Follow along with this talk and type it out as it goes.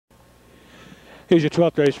Here's your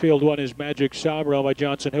 12th race. Field 1 is Magic Sabra owned by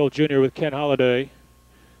Johnson Hill Jr. with Ken Holliday.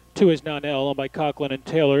 2 is Nonell owned by Conklin and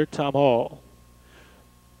Taylor, Tom Hall.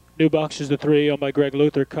 New Box is the 3 owned by Greg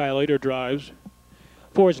Luther, Kyle Ater drives.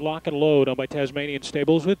 4 is Lock and Load owned by Tasmanian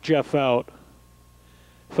Stables with Jeff Out.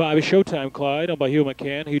 5 is Showtime Clyde owned by Hugh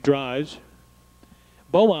McCann, he drives.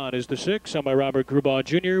 Beaumont is the 6 owned by Robert Grubaugh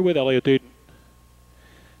Jr. with Elliott Eden.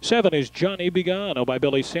 7 is Johnny Begun owned by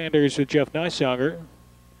Billy Sanders with Jeff Neisanger.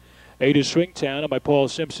 8 is Swingtown owned by Paul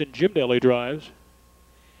Simpson, Jim Daly drives.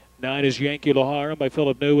 9 is Yankee Lahar owned by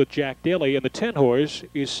Philip New with Jack Daly. And the 10 horse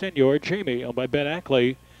is Senor Jamie owned by Ben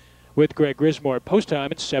Ackley with Greg Grismore. Post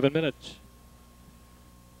time in 7 minutes.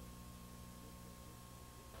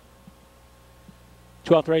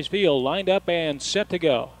 Twelfth race field lined up and set to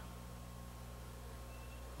go.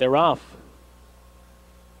 They're off.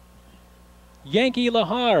 Yankee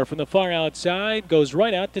Lahar from the far outside goes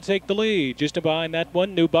right out to take the lead. Just behind that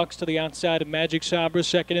one, New Bucks to the outside of Magic Sabra,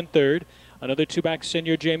 second and third. Another two-back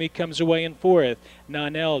Senor Jamie comes away in fourth.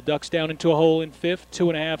 Nonell ducks down into a hole in fifth.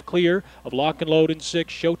 2.5 clear of Lock and Load in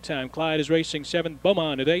sixth. Showtime Clyde is racing seventh.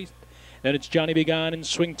 Beaumont at eighth. Then it's Johnny Begun and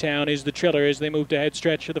Swingtown is the trailer as they move to head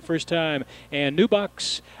stretch for the first time. And New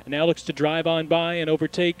Bucks now looks to drive on by and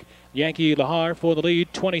overtake Yankee Lahar for the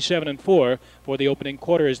lead, 27-4 for the opening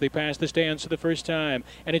quarter as they pass the stands for the first time.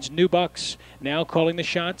 And it's New Bucks now calling the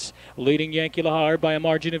shots, leading Yankee Lahar by a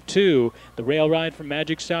margin of 2. The rail ride from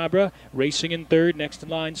Magic Sabra racing in third. Next in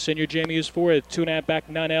line, Senor Jamie is fourth. 2.5 back,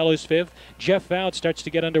 Nonell is fifth. Jeff Out starts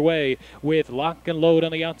to get underway with Lock and Load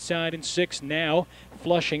on the outside in sixth. Now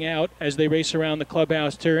flushing out as they race around the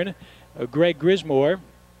clubhouse turn. Greg Grismore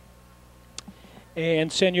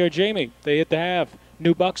and Senor Jamie, they hit the half.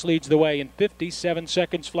 New Bucks leads the way in 57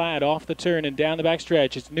 seconds flat off the turn and down the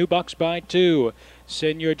backstretch. It's New Bucks by 2.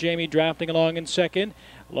 Senor Jamie drafting along in second.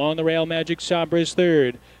 Along the rail, Magic Sabra is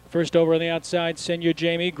third. First over on the outside, Senor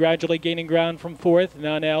Jamie gradually gaining ground from fourth.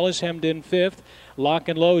 Nonell is hemmed in fifth. Lock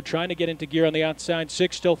and Load trying to get into gear on the outside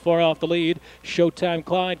sixth, still far off the lead. Showtime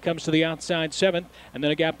Clyde comes to the outside seventh, and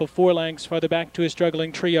then a gap of 4 lengths farther back to a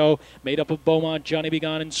struggling trio made up of Beaumont, Johnny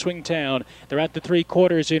Begun, and Swingtown. They're at the 3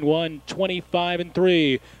 quarters in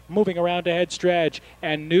 1:25-3. Moving around to head stretch,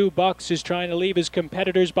 and New Bucks is trying to leave his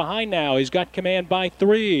competitors behind now. He's got command by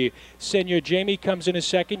 3. Senor Jamie comes in a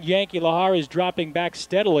second. Yankee Lahar is dropping back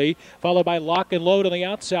steadily, followed by Lock and Load on the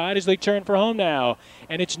outside as they turn for home now.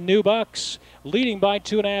 And it's New Bucks leading by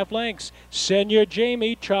 2.5 lengths. Senor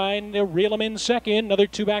Jamie trying to reel him in second. Another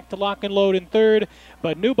 2 back to Lock and Load in third.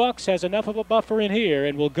 But New Bucks has enough of a buffer in here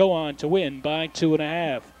and will go on to win by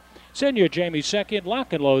 2.5. Senor Jamie second,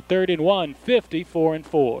 Lock and Load third in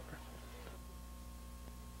 1:54-4.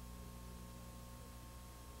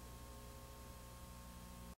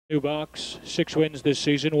 New Box, 6 wins this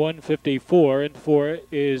season, 1:54-4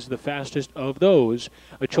 is the fastest of those.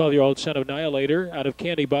 A 12-year-old son of Annihilator out of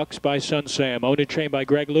Candy Bucks by Sun Sam, owned and trained by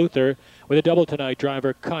Greg Luther with a double tonight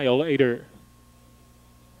driver Kyle Ater.